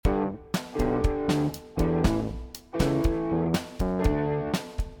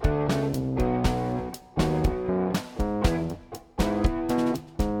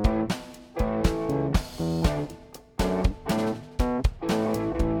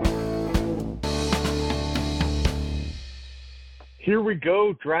Here we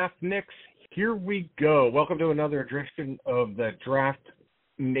go, Draft Nicks. Here we go. Welcome to another edition of the Draft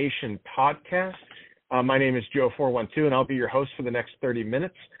Nation podcast. My name is Joe412, and I'll be your host for the next 30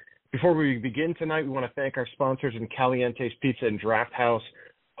 minutes. Before we begin tonight, we want to thank our sponsors in Caliente's Pizza and Draft House,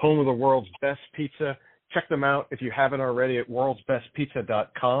 home of the world's best pizza. Check them out if you haven't already at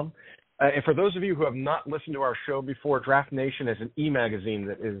worldsbestpizza.com. And for those of you who have not listened to our show before, Draft Nation is an e-magazine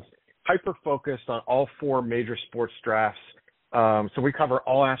that is hyper-focused on all four major sports drafts. So we cover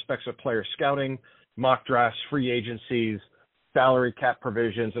all aspects of player scouting, mock drafts, free agencies, salary cap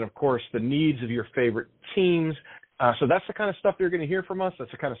provisions, and, of course, the needs of your favorite teams. So that's the kind of stuff you're going to hear from us.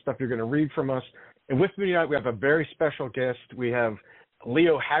 That's the kind of stuff you're going to read from us. And with me tonight, we have a very special guest. We have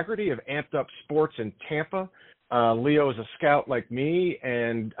Leo Haggerty of Amped Up Sports in Tampa. Leo is a scout like me,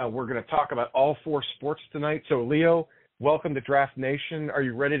 and we're going to talk about all four sports tonight. So, Leo, welcome to Draft Nation. Are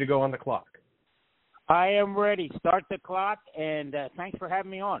you ready to go on the clock? I am ready. Start the clock, and thanks for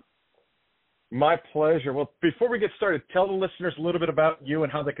having me on. My pleasure. Well, before we get started, tell the listeners a little bit about you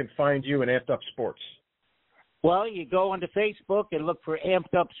and how they can find you in Amped Up Sports. Well, you go onto Facebook and look for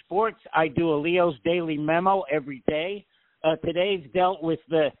Amped Up Sports. I do a Leo's Daily Memo every day. Today's dealt with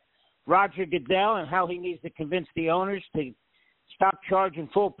Roger Goodell and how he needs to convince the owners to stop charging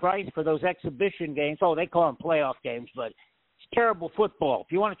full price for those exhibition games. Oh, they call them playoff games, but it's terrible football.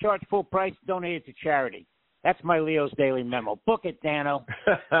 If you want to charge full price, donate it to charity. That's my Leo's Daily Memo. Book it, Dano.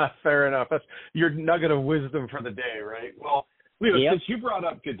 Fair enough. That's your nugget of wisdom for the day, right? Well, Leo, yep. Since you brought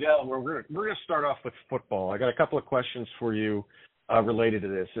up Goodell, we're going to start off with football. I got a couple of questions for you related to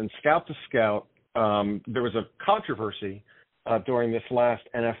this. And Scout to Scout, there was a controversy during this last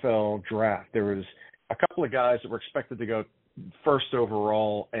NFL draft. There was a couple of guys that were expected to go first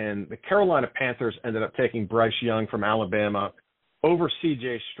overall, and the Carolina Panthers ended up taking Bryce Young from Alabama over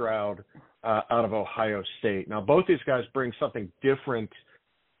C.J. Stroud out of Ohio State. Now, both these guys bring something different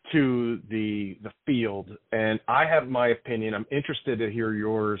to the field, and I have my opinion. I'm interested to hear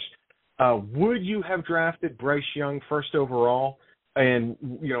yours. Would you have drafted Bryce Young first overall, and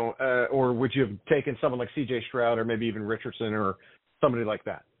or would you have taken someone like C.J. Stroud or maybe even Richardson or somebody like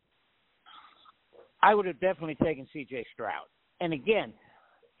that? I would have definitely taken C.J. Stroud. And again,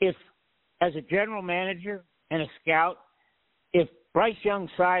 if as a general manager and a scout, if Bryce Young's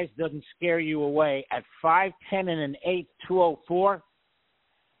size doesn't scare you away at 5'10" and an 8, 204,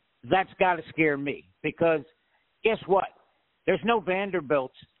 that's got to scare me, because guess what? There's no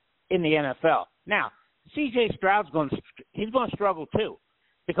Vanderbilts in the NFL. Now, C.J. Stroud's going to struggle too,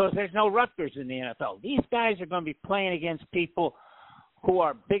 because there's no Rutgers in the NFL. These guys are going to be playing against people who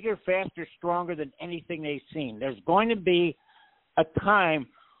are bigger, faster, stronger than anything they've seen. There's going to be a time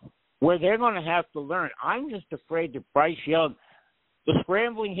where they're going to have to learn. I'm just afraid that Bryce Young, the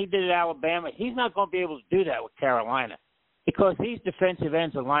scrambling he did at Alabama, he's not going to be able to do that with Carolina, because these defensive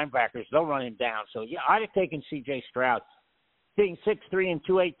ends and linebackers, they'll run him down. So, yeah, I'd have taken C.J. Stroud. Being 6'3" and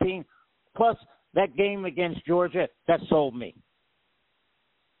 218, plus that game against Georgia, that sold me.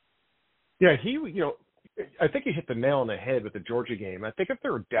 Yeah, I think you hit the nail on the head with the Georgia game. I think if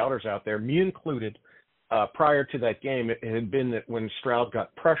there were doubters out there, me included, prior to that game, it had been that when Stroud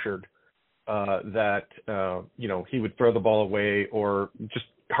got pressured, he would throw the ball away, or just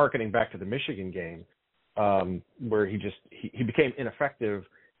hearkening back to the Michigan game, where he became ineffective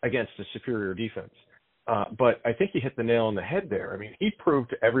against a superior defense. But I think you hit the nail on the head there. I mean, he proved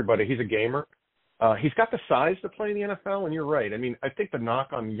to everybody he's a gamer. He's got the size to play in the NFL, and you're right. I mean, I think the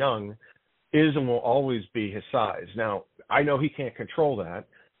knock on Young is and will always be his size. Now, I know he can't control that,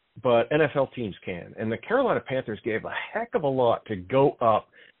 but NFL teams can. And the Carolina Panthers gave a heck of a lot to go up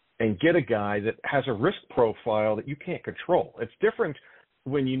and get a guy that has a risk profile that you can't control. It's different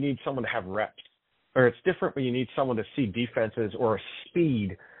when you need someone to have reps, or it's different when you need someone to see defenses or a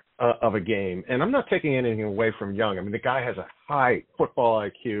speed of a game. And I'm not taking anything away from Young. I mean, the guy has a high football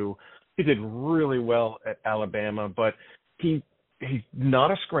IQ. He did really well at Alabama, but he's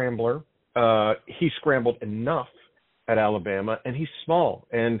not a scrambler. He scrambled enough at Alabama, and he's small,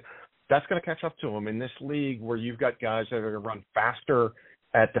 and that's going to catch up to him in this league where you've got guys that are going to run faster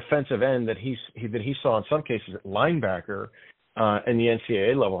at defensive end that he saw in some cases at linebacker in the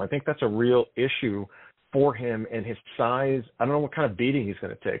NCAA level. I think that's a real issue for him, and his size. I don't know what kind of beating he's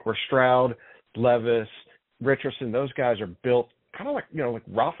going to take. Where Stroud, Levis, Richardson, those guys are built kind of like like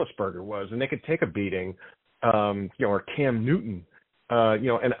Roethlisberger was, and they could take a beating. Or Cam Newton.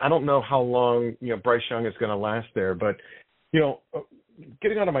 And I don't know how long, Bryce Young is going to last there. But,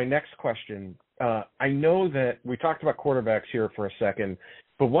 getting on to my next question, I know that we talked about quarterbacks here for a second,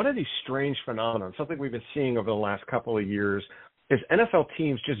 but one of these strange phenomena, something we've been seeing over the last couple of years, is NFL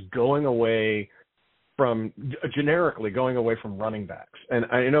teams just going away from generically going away from running backs. And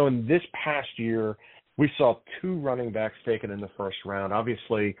I know in this past year, we saw 2 running backs taken in the first round.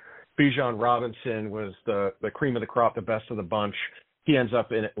 Obviously, Bijan Robinson was the cream of the crop, the best of the bunch. He ends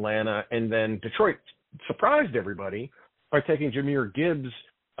up in Atlanta. And then Detroit surprised everybody by taking Jahmyr Gibbs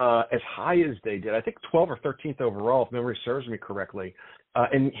as high as they did. I think 12th or 13th overall, if memory serves me correctly.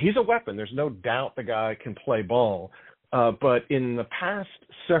 And he's a weapon. There's no doubt the guy can play ball. But in the past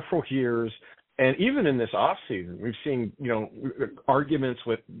several years, and even in this offseason, we've seen, arguments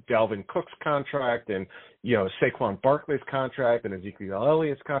with Dalvin Cook's contract and, Saquon Barkley's contract and Ezekiel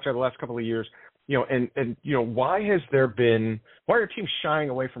Elliott's contract the last couple of years. Why are teams shying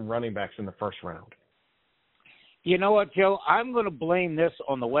away from running backs in the first round? You know what, Joe? I'm going to blame this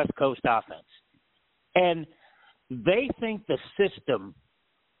on the West Coast offense. And they think the system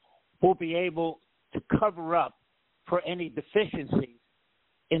will be able to cover up for any deficiencies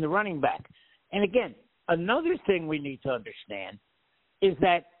in the running back. And again, another thing we need to understand is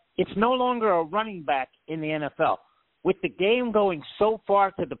that it's no longer a running back in the NFL. With the game going so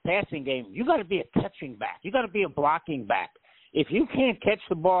far to the passing game, you got to be a catching back. You got to be a blocking back. If you can't catch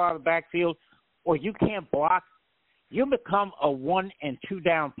the ball out of the backfield or you can't block, you become a 1 and 2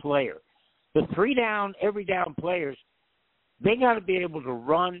 down player. The 3 down, every down players, they got to be able to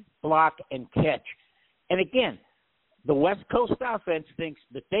run, block, and catch. And again, the West Coast offense thinks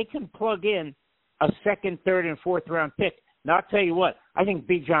that they can plug in a 2nd, 3rd, and 4th round pick. Now, I'll tell you what, I think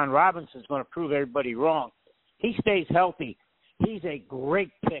Bijan Robinson is going to prove everybody wrong. He stays healthy. He's a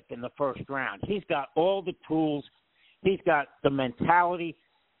great pick in the first round. He's got all the tools. He's got the mentality.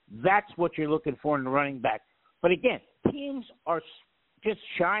 That's what you're looking for in the running back. But again, teams are just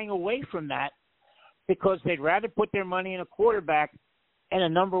shying away from that because they'd rather put their money in a quarterback and a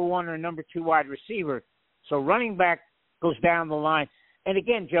number 1 or number 2 wide receiver. So running back goes down the line. And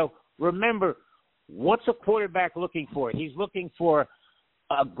again, Joe, remember, what's a quarterback looking for? He's looking for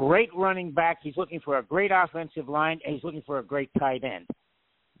a great running back. He's looking for a great offensive line, and he's looking for a great tight end.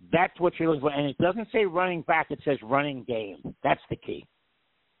 That's what you're looking for. And it doesn't say running back. It says running game. That's the key.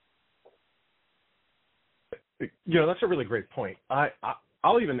 That's a really great point.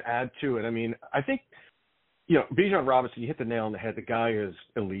 I'll even add to it. I mean, I think, Bijan Robinson, you hit the nail on the head. The guy is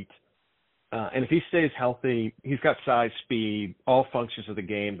elite. And if he stays healthy, he's got size, speed, all functions of the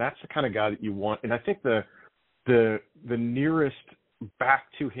game. That's the kind of guy that you want. And I think the nearest back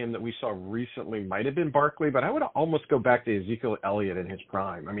to him that we saw recently might have been Barkley, but I would almost go back to Ezekiel Elliott in his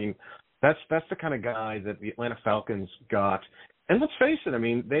prime. I mean, that's the kind of guy that the Atlanta Falcons got. And let's face it, I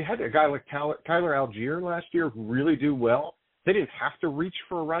mean, they had a guy like Tyler Algier last year really do well. They didn't have to reach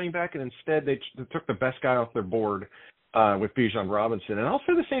for a running back, and instead they took the best guy off their board with Bijan Robinson. And I'll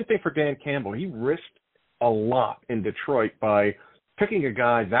say the same thing for Dan Campbell. He risked a lot in Detroit by picking a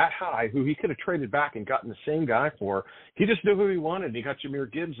guy that high who he could have traded back and gotten the same guy for. He just knew who he wanted, and he got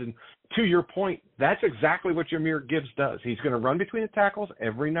Jahmyr Gibbs. And to your point, that's exactly what Jahmyr Gibbs does. He's going to run between the tackles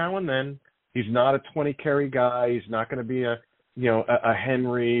every now and then. He's not a 20-carry guy. He's not going to be a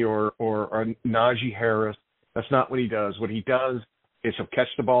Henry or a Najee Harris. That's not what he does. What he does is he'll catch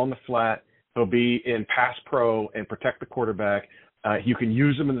the ball in the flat. He'll be in pass pro and protect the quarterback. You can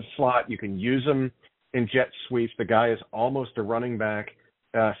use him in the slot. You can use him in jet sweeps. The guy is almost a running back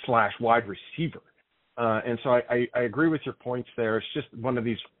 / wide receiver. And so I agree with your points there. It's just one of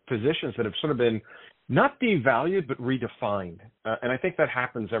these positions that have sort of been not devalued but redefined. And I think that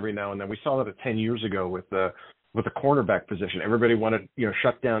happens every now and then. We saw that 10 years ago with the cornerback position. Everybody wanted,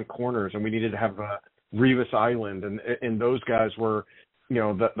 shut down corners, and we needed to have Revis Island, and those guys were,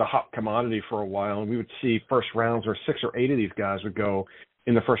 the hot commodity for a while, and we would see first rounds where 6 or 8 of these guys would go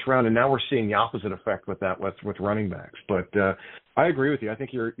in the first round, and now we're seeing the opposite effect with that with running backs. But I agree with you. I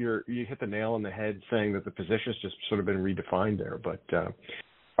think you hit the nail on the head saying that the position's just sort of been redefined there. But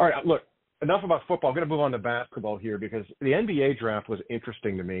all right, look, enough about football. I'm going to move on to basketball here because the NBA draft was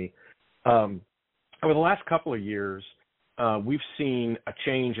interesting to me. Over the last couple of years, we've seen a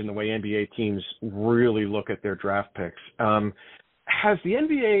change in the way NBA teams really look at their draft picks. Has the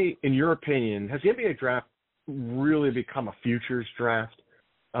NBA, in your opinion, has the NBA draft really become a futures draft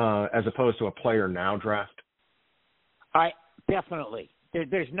as opposed to a player now draft? Definitely.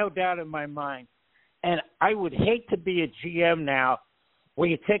 There's no doubt in my mind. And I would hate to be a GM now where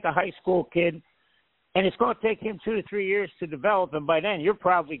you take a high school kid and it's going to take him 2 to 3 years to develop, and by then you're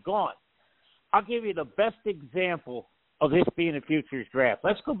probably gone. I'll give you the best example of this being a futures draft.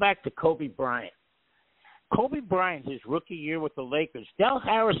 Let's go back to Kobe Bryant. Kobe Bryant, his rookie year with the Lakers, Del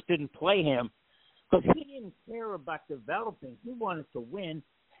Harris didn't play him because he didn't care about developing. He wanted to win,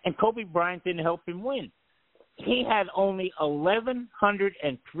 and Kobe Bryant didn't help him win. He had only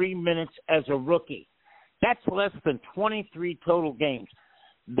 1,103 minutes as a rookie. That's less than 23 total games.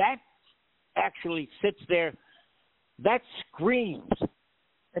 That actually sits there. That screams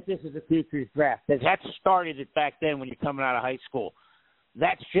that this is a futures draft. That started it back then when you're coming out of high school.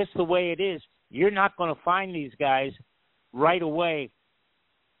 That's just the way it is. You're not going to find these guys right away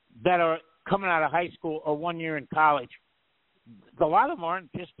that are coming out of high school or 1 year in college. A lot of them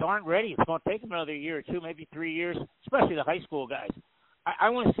aren't ready. It's going to take them another year or two, maybe 3 years, especially the high school guys. I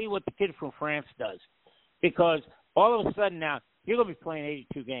want to see what the kid from France does, because all of a sudden now you're going to be playing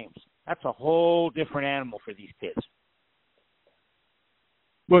 82 games. That's a whole different animal for these kids.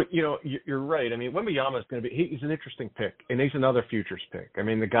 Well, you're right. I mean, Wembanyama is going to be – he's an interesting pick, and he's another futures pick. I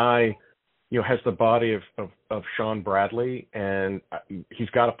mean, the guy, has the body of Sean Bradley, and he's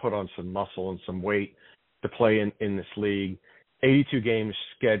got to put on some muscle and some weight to play in this league. 82 games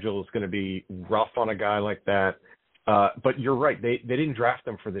schedule is going to be rough on a guy like that. But you're right. They didn't draft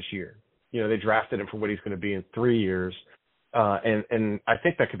him for this year. They drafted him for what he's going to be in 3 years. And I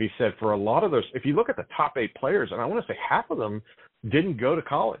think that could be said for a lot of those. If you look at the top 8 players, and I want to say half of them didn't go to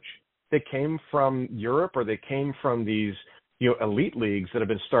college. They came from Europe, or they came from these, elite leagues that have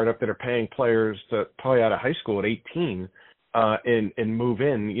been started up that are paying players to play out of high school at 18 and move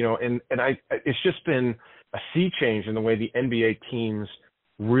in. It's just been a sea change in the way the NBA teams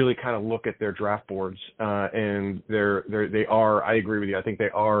really kind of look at their draft boards, and they are. I agree with you. I think they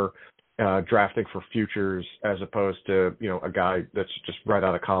are drafting for futures as opposed to a guy that's just right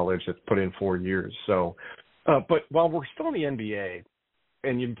out of college that's put in 4 years. So, but while we're still in the NBA,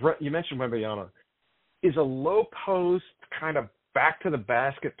 and you mentioned Wembanyama, is a low post kind of back to the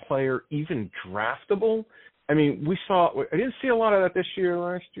basket player even draftable? I mean, I didn't see a lot of that this year.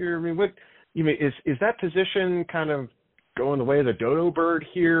 Last year, I mean, what you mean is that position kind of going the way of the dodo bird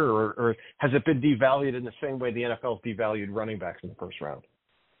here, or has it been devalued in the same way the NFL's devalued running backs in the first round?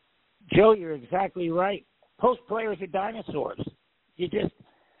 Joe, you're exactly right. Post players are dinosaurs. You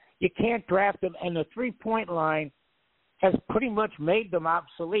can't draft them, and the 3-point line has pretty much made them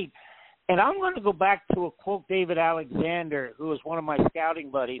obsolete. And I'm going to go back to a quote David Alexander, who was one of my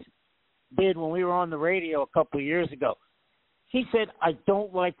scouting buddies, did when we were on the radio a couple of years ago. He said, "I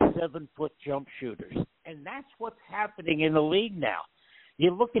don't like 7-foot jump shooters." And that's what's happening in the league now.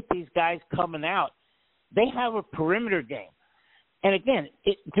 You look at these guys coming out. They have a perimeter game. And again,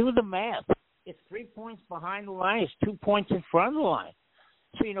 do the math. It's 3 points behind the line. It's 2 points in front of the line.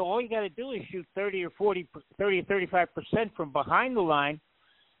 So, all you got to do is shoot 30 or 35% from behind the line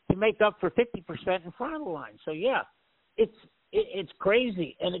to make up for 50% in front of the line. So, yeah, it's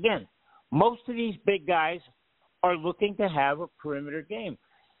crazy. And again, most of these big guys are looking to have a perimeter game,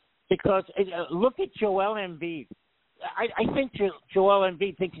 because look at Joel Embiid. I think Joel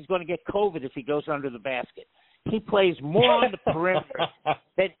Embiid thinks he's going to get COVID if he goes under the basket. He plays more on the perimeter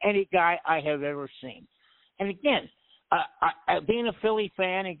than any guy I have ever seen. And again, being a Philly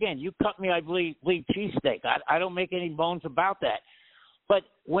fan, again, you cut me, I believe cheesesteak. I don't make any bones about that. But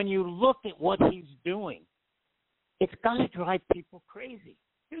when you look at what he's doing, it's got to drive people crazy.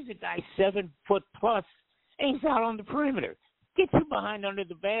 Here's a guy 7 foot plus, and he's out on the perimeter. Get you behind under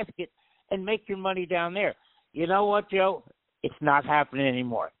the basket and make your money down there. You know what, Joe? It's not happening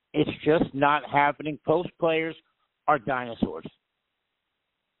anymore. It's just not happening. Post players are dinosaurs.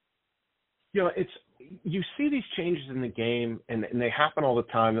 You see these changes in the game, and they happen all the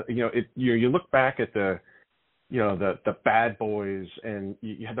time. You look back at the bad boys, and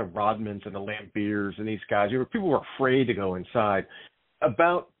you had the Rodmans and the Lambeers and these guys. People were afraid to go inside.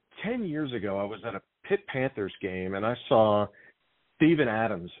 About 10 years ago, I was at a Pitt Panthers game, and I saw Steven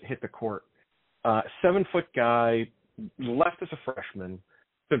Adams hit the court. 7-foot guy, left as a freshman,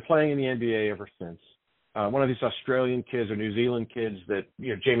 been playing in the NBA ever since. One of these Australian kids or New Zealand kids that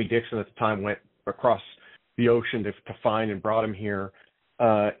Jamie Dixon at the time went across the ocean to find and brought him here.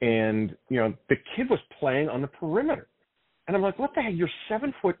 And the kid was playing on the perimeter, and I'm like, what the heck? You're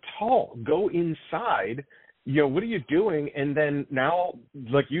 7 foot tall. Go inside. What are you doing? And then now,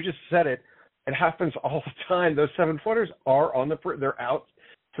 like you just said it happens all the time. Those 7-footers are on they're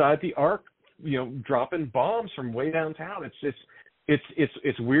outside the arc, dropping bombs from way downtown.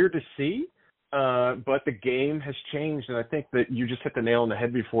 It's weird to see, but the game has changed, and I think that you just hit the nail on the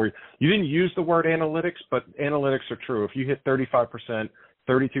head before. You didn't use the word analytics, but analytics are true. If you hit 35%,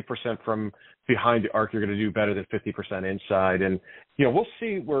 32% from behind the arc, you're going to do better than 50% inside. And, we'll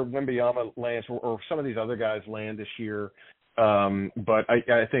see where Wembanyama lands or some of these other guys land this year. But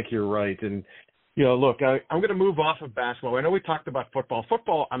I think you're right. And, look, I'm going to move off of basketball. I know we talked about football.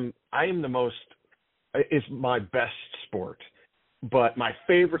 Football, is my best sport. But my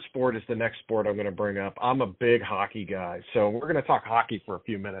favorite sport is the next sport I'm going to bring up. I'm a big hockey guy, so we're going to talk hockey for a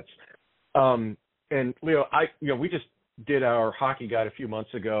few minutes. And Leo, we just did our hockey guide a few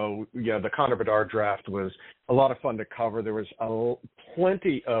months ago. Yeah, the Connor Bedard draft was a lot of fun to cover. There was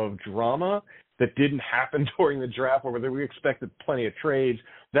plenty of drama that didn't happen during the draft, where we expected plenty of trades.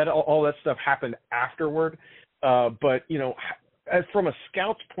 That all that stuff happened afterward. But as from a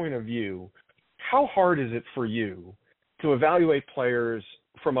scout's point of view, how hard is it for you to evaluate players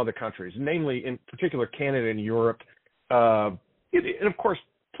from other countries, namely, in particular, Canada and Europe, and of course,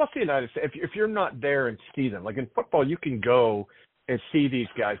 plus the United States? If you're not there and see them, like in football, you can go and see these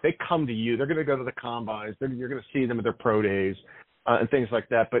guys. They come to you. They're going to go to the combines. You're going to see them at their pro days and things like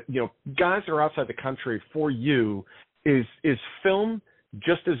that. But guys that are outside the country, for you, is film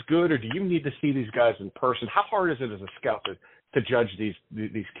just as good, or do you need to see these guys in person? How hard is it as a scout to judge these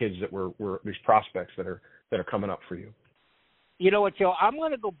kids that were these prospects that are coming up for you? You know what, Joe? I'm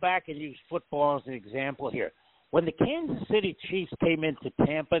going to go back and use football as an example here. When the Kansas City Chiefs came into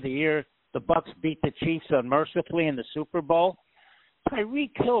Tampa the year the Bucs beat the Chiefs unmercifully in the Super Bowl,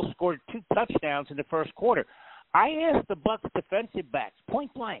 Tyreek Hill scored 2 touchdowns in the first quarter. I asked the Bucs defensive backs,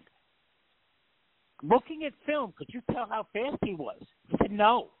 point blank, looking at film, could you tell how fast he was? He said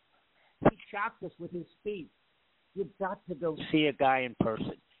no. He shocked us with his speed. You've got to go see a guy in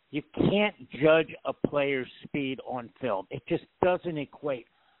person. You can't judge a player's speed on film. It just doesn't equate.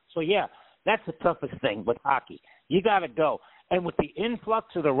 So, yeah, that's the toughest thing with hockey. You got to go. And with the influx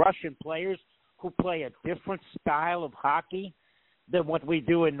of the Russian players who play a different style of hockey than what we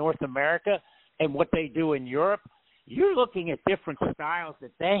do in North America and what they do in Europe, you're looking at different styles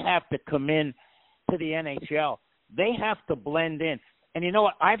that they have to come in to the NHL. They have to blend in. And you know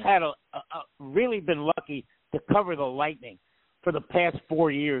what? I've had really been lucky to cover the Lightning for the past 4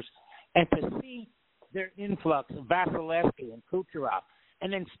 years, and to see their influx of Vasilevsky and Kucherov,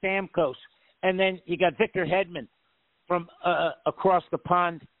 and then Stamkos, and then you got Victor Hedman from across the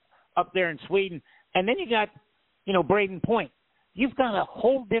pond up there in Sweden, and then you got, Braden Point. You've got a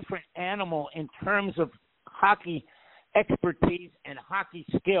whole different animal in terms of hockey expertise and hockey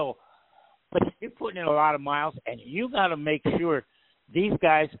skill, but you're putting in a lot of miles, and you got to make sure these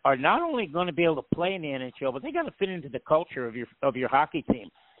guys are not only going to be able to play in the NHL, but they got to fit into the culture of your hockey team.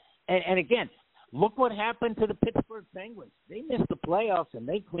 And again, look what happened to the Pittsburgh Penguins. They missed the playoffs and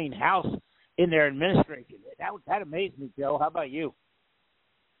they cleaned house in their administration. That amazed me, Joe. How about you?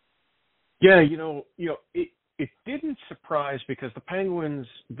 Yeah, it didn't surprise, because the Penguins,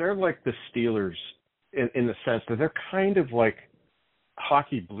 they're like the Steelers in the sense that they're kind of like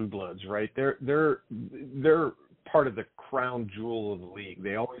hockey blue bloods, right? They're part of the crown jewel of the league.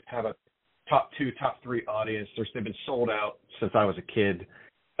 They always have a top 2, top 3 audience. They've been sold out since I was a kid.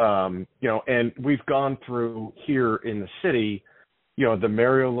 And we've gone through here in the city, the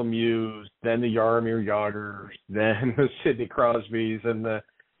Mario Lemieux, then the Jaromir Jagrs, then the Sidney Crosbys,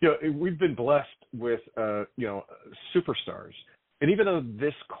 and we've been blessed with, superstars. And even though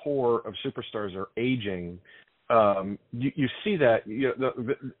this core of superstars are aging, you see that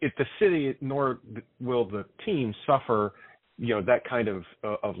if the city nor will the team suffer, that kind of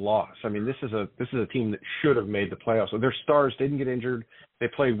loss. I mean, this is a team that should have made the playoffs. So their stars didn't get injured. They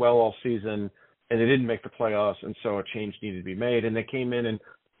played well all season, and they didn't make the playoffs, and so a change needed to be made. And they came in, and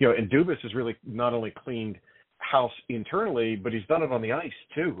and Dubas has really not only cleaned house internally, but he's done it on the ice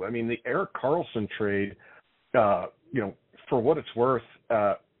too. I mean, the Erik Karlsson trade, for what it's worth,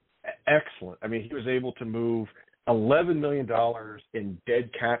 excellent. I mean, he was able to move $11 million in dead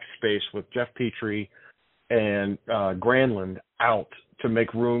cap space with Jeff Petrie and Granlund out to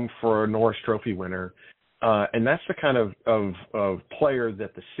make room for a Norris Trophy winner. And that's the kind of player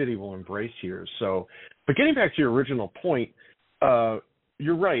that the city will embrace here. So, but getting back to your original point,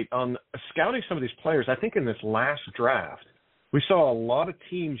 you're right. On scouting some of these players, I think in this last draft, we saw a lot of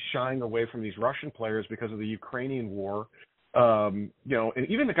teams shying away from these Russian players because of the Ukrainian war. And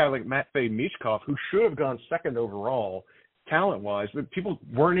even a guy like Matvei Michkov, who should have gone second overall talent-wise, but people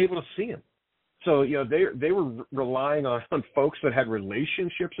weren't able to see him. So, they were relying on folks that had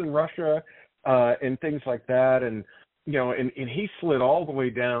relationships in Russia and things like that. And, and he slid all the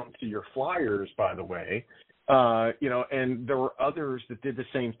way down to your Flyers, by the way. And there were others that did the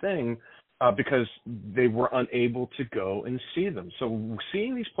same thing because they were unable to go and see them. So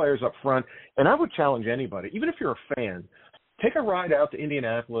seeing these players up front, and I would challenge anybody, even if you're a fan, take a ride out to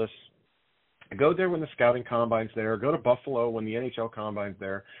Indianapolis, go there when the scouting combine's there, go to Buffalo when the NHL combine's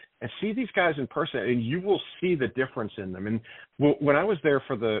there, and see these guys in person, and you will see the difference in them. And when I was there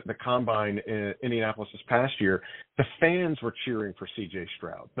for the combine in Indianapolis this past year, the fans were cheering for C.J.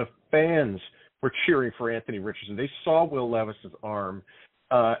 Stroud. The fans were cheering for Anthony Richardson. They saw Will Levis's arm.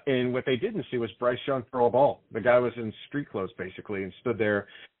 And what they didn't see was Bryce Young throw a ball. The guy was in street clothes basically and stood there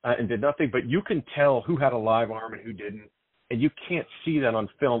and did nothing. But you can tell who had a live arm and who didn't. And you can't see that on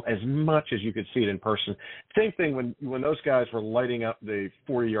film as much as you could see it in person. Same thing when those guys were lighting up the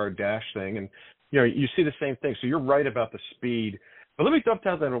 40-yard dash thing. And, you see the same thing. So you're right about the speed. But let me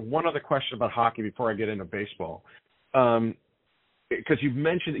dovetail that on one other question about hockey before I get into baseball. Because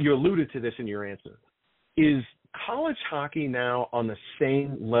you alluded to this in your answer. Is college hockey now on the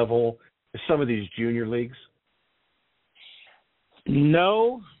same level as some of these junior leagues?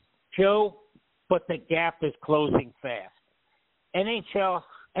 No, Joe, but the gap is closing fast.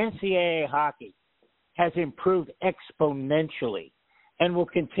 NCAA hockey has improved exponentially and will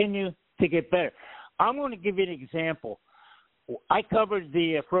continue to get better. I'm going to give you an example. I covered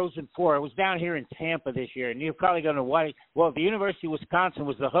the Frozen Four. I was down here in Tampa this year, and you're probably going to why. Well, the University of Wisconsin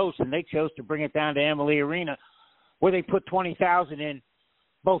was the host, and they chose to bring it down to Emily Arena, where they put 20,000 in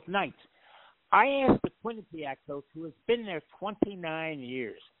both nights. I asked the Quinnipiac coach, who has been there 29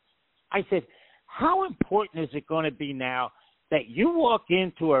 years, I said, how important is it going to be now that you walk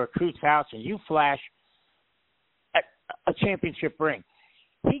into a recruit's house and you flash a championship ring?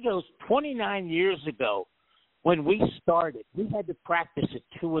 He goes, 29 years ago, when we started, we had to practice at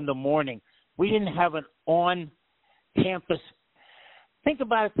 2 a.m. We didn't have an on-campus. Think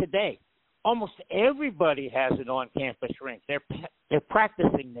about it today. Almost everybody has an on-campus rink. They're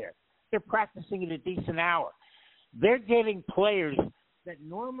practicing there. They're practicing at a decent hour. They're getting players that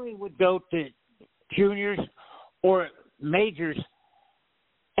normally would go to juniors or majors,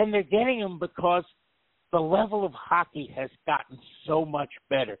 and they're getting them because the level of hockey has gotten so much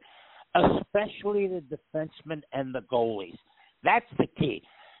better, especially the defensemen and the goalies. That's the key.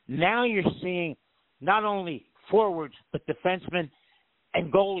 Now you're seeing not only forwards, but defensemen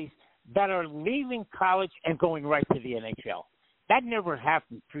and goalies that are leaving college and going right to the NHL. That never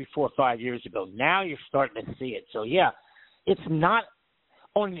happened 3, 4, 5 years ago. Now you're starting to see it. So, yeah, it's not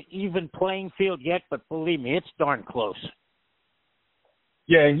on an even playing field yet, but believe me, it's darn close.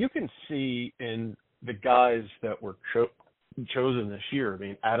 Yeah, and you can see in the guys that were chosen this year. I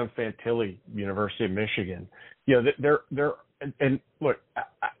mean, Adam Fantilli, University of Michigan. They're and look,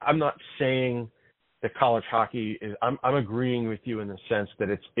 I'm not saying that college hockey is. I'm agreeing with you in the sense that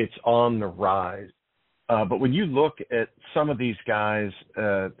it's on the rise. But when you look at some of these guys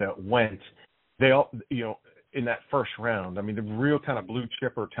that went, they all, in that first round, I mean, the real kind of blue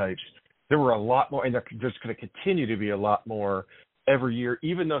chipper types, there were a lot more, and there's going to continue to be a lot more every year,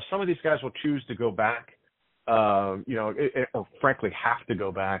 even though some of these guys will choose to go back, or frankly have to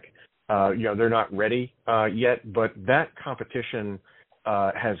go back. They're not ready yet, but that competition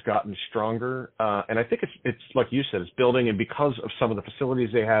has gotten stronger. And I think it's like you said, it's building, and because of some of the facilities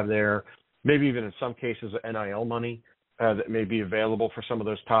they have there, maybe even in some cases NIL money that may be available for some of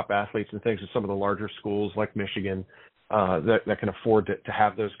those top athletes and things at some of the larger schools like Michigan that can afford to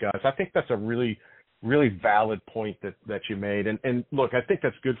have those guys. I think that's a really, really valid point that you made. And look, I think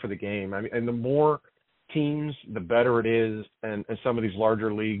that's good for the game. I mean, and the more teams, the better it is. And some of these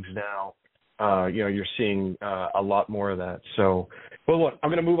larger leagues now, you're seeing a lot more of that. So, well, look,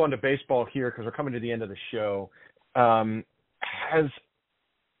 I'm going to move on to baseball here because we're coming to the end of the show.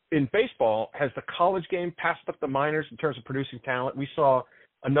 In baseball, has the college game passed up the minors in terms of producing talent? We saw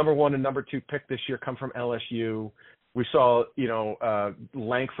a number 1 and number 2 pick this year come from LSU. We saw,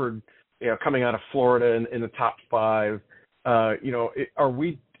 Langford, coming out of Florida in the top 5.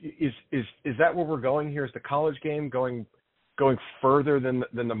 Is that where we're going here? Is the college game going further than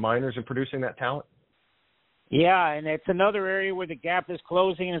the minors in producing that talent? Yeah, and it's another area where the gap is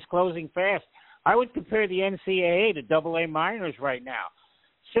closing, and it's closing fast. I would compare the NCAA to AA minors right now,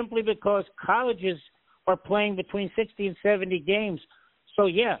 simply because colleges are playing between 60 and 70 games. So,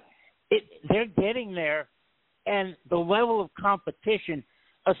 yeah, they're getting there, and the level of competition,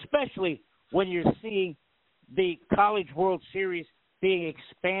 especially when you're seeing the College World Series being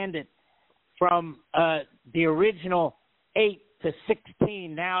expanded from the original 8 to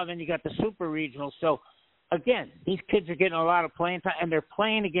 16 now, then you got the super regional. So, again, these kids are getting a lot of playing time, and they're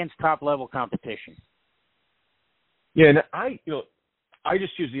playing against top-level competition. Yeah, and I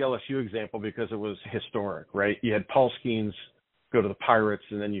just use the LSU example because it was historic, right? You had Paul Skeens go to the Pirates,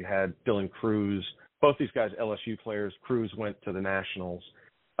 and then you had Dylan Cruz. Both these guys, LSU players. Cruz went to the Nationals.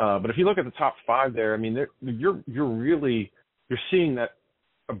 But if you look at the top 5 there, I mean, you're seeing that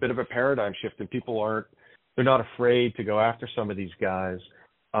a bit of a paradigm shift, and they're not afraid to go after some of these guys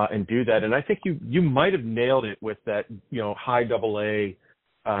and do that. And I think you might have nailed it with that, high AA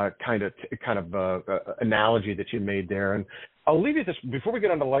kind of analogy that you made there. And I'll leave you this before we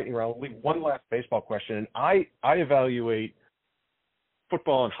get on to lightning round. I'll leave one last baseball question. And I evaluate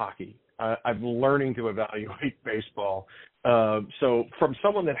football and hockey. I'm learning to evaluate baseball. So from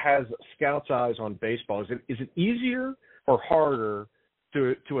someone that has scout's eyes on baseball, is it easier or harder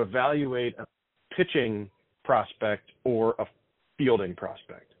to evaluate a pitching prospect or a fielding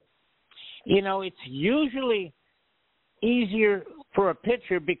prospect? It's usually easier for a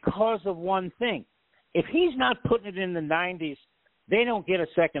pitcher because of one thing. If he's not putting it in the 90s, they don't get a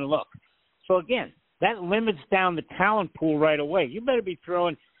second look. So, again, that limits down the talent pool right away. You better be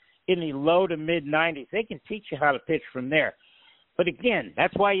throwing in the low to mid-90s. They can teach you how to pitch from there. But, again,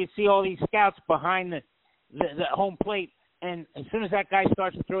 that's why you see all these scouts behind the home plate, and as soon as that guy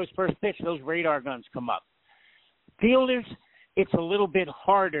starts to throw his first pitch, those radar guns come up. Fielders, it's a little bit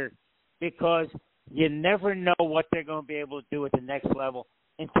harder because you never know what they're going to be able to do at the next level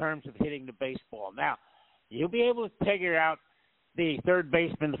in terms of hitting the baseball. Now, you'll be able to figure out the third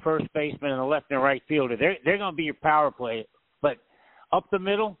baseman, the first baseman, and the left and right fielder. They're going to be your power play. But up the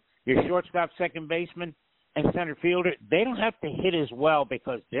middle, your shortstop, second baseman, and center fielder, they don't have to hit as well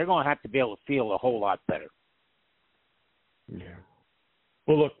because they're going to have to be able to feel a whole lot better. Yeah.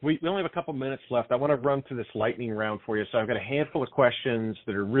 Well, look, we only have a couple minutes left. I want to run through this lightning round for you. So I've got a handful of questions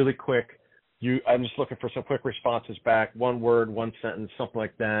that are really quick. I'm just looking for some quick responses back. One word, one sentence, something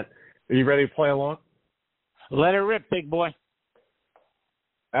like that. Are you ready to play along? Let it rip, big boy.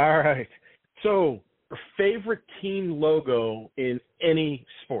 All right. So, favorite team logo in any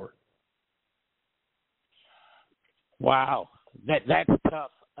sport? Wow, that's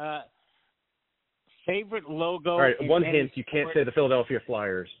tough. Favorite logo. All right, one sport? hint: you can't say the Philadelphia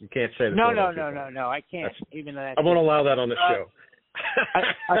Flyers. You can't say the No, Philadelphia Flyers. I can't. Even that. I won't allow that on the show.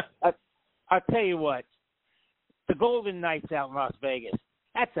 I'll tell you what. The Golden Knights out in Las Vegas.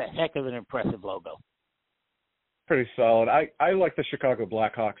 That's a heck of an impressive logo. Pretty solid. I like the Chicago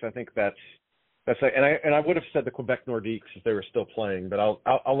Blackhawks. I think that's and I would have said the Quebec Nordiques if they were still playing, but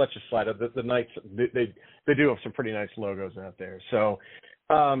I'll let you slide. The Knights they do have some pretty nice logos out there. So,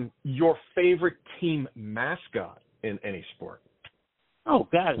 your favorite team mascot in any sport? Oh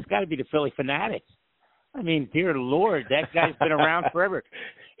God, it's got to be the Philly Fanatics. I mean, dear Lord, that guy's been around forever.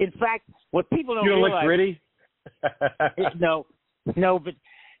 In fact, what people don't realize. You don't like Gritty? No, but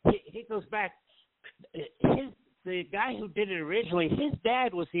he goes back. The guy who did it originally, his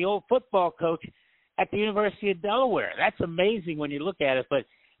dad was the old football coach at the University of Delaware. That's amazing when you look at it. But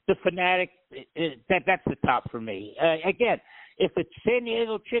the Fanatic, that's the top for me. Again, if the San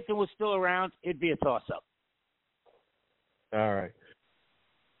Diego Chicken was still around, it'd be a toss-up. All right.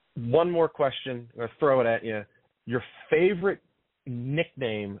 One more question. I'm going to throw it at you. Your favorite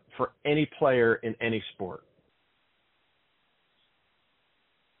nickname for any player in any sport?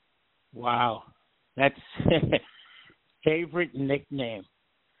 Wow. That's favorite nickname.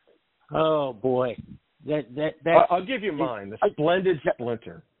 Oh, boy. I'll give you mine. The Splendid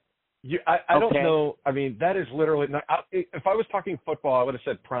Splinter. I don't know. I mean, that is literally not, if I was talking football, I would have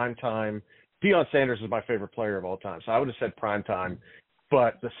said prime time. Deion Sanders is my favorite player of all time, so I would have said prime time.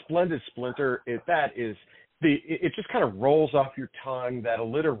 But the Splendid Splinter, it just kind of rolls off your tongue, that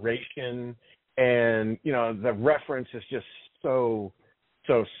alliteration, and the reference is just so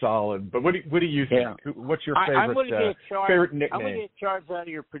solid. But what do you think? Yeah. What's your favorite favorite nickname? I'm going to get charged out of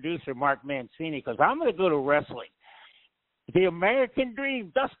your producer, Mark Mancini, because I'm going to go to wrestling. The American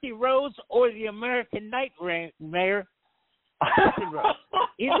Dream, Dusty Rhodes, or the American Nightmare, Dustin Rhodes.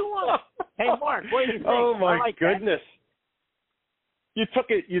 Either one. Hey, Mark, what do you think? Oh, my goodness. You took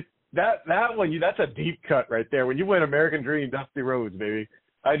it. That one. That's a deep cut right there. When you went American Dream, Dusty Rhodes, baby.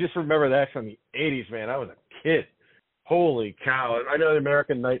 I just remember that from the '80s, man. I was a kid. Holy cow! I know the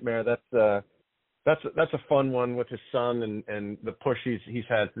American Nightmare. That's a fun one with his son and the push he's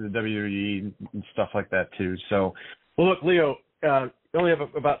had through the WWE and stuff like that too. So, well, look, Leo, we only have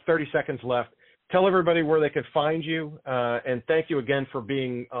about 30 seconds left. Tell everybody where they can find you, and thank you again for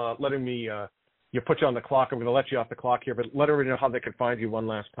being letting me put you on the clock. I'm going to let you off the clock here, but let everybody know how they can find you one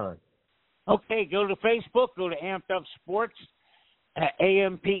last time. Okay, go to Facebook, go to Amped Up Sports,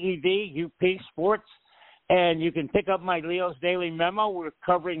 AMPED, UP Sports, and you can pick up my Leo's Daily Memo. We're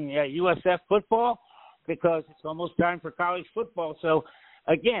covering USF football because it's almost time for college football. So,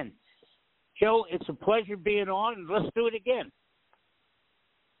 again, Joe, it's a pleasure being on, and let's do it again.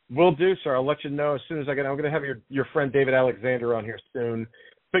 Will do, sir. I'll let you know as soon as I get. I'm going to have your friend David Alexander on here soon.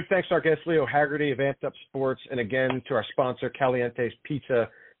 Big thanks to our guest, Leo Haggerty of Amped Up Sports, and again to our sponsor, Caliente's Pizza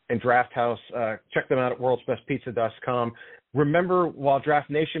and Draft House. Check them out at worldsbestpizza.com. Remember, while Draft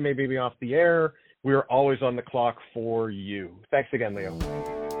Nation may be off the air, we are always on the clock for you. Thanks again, Leo.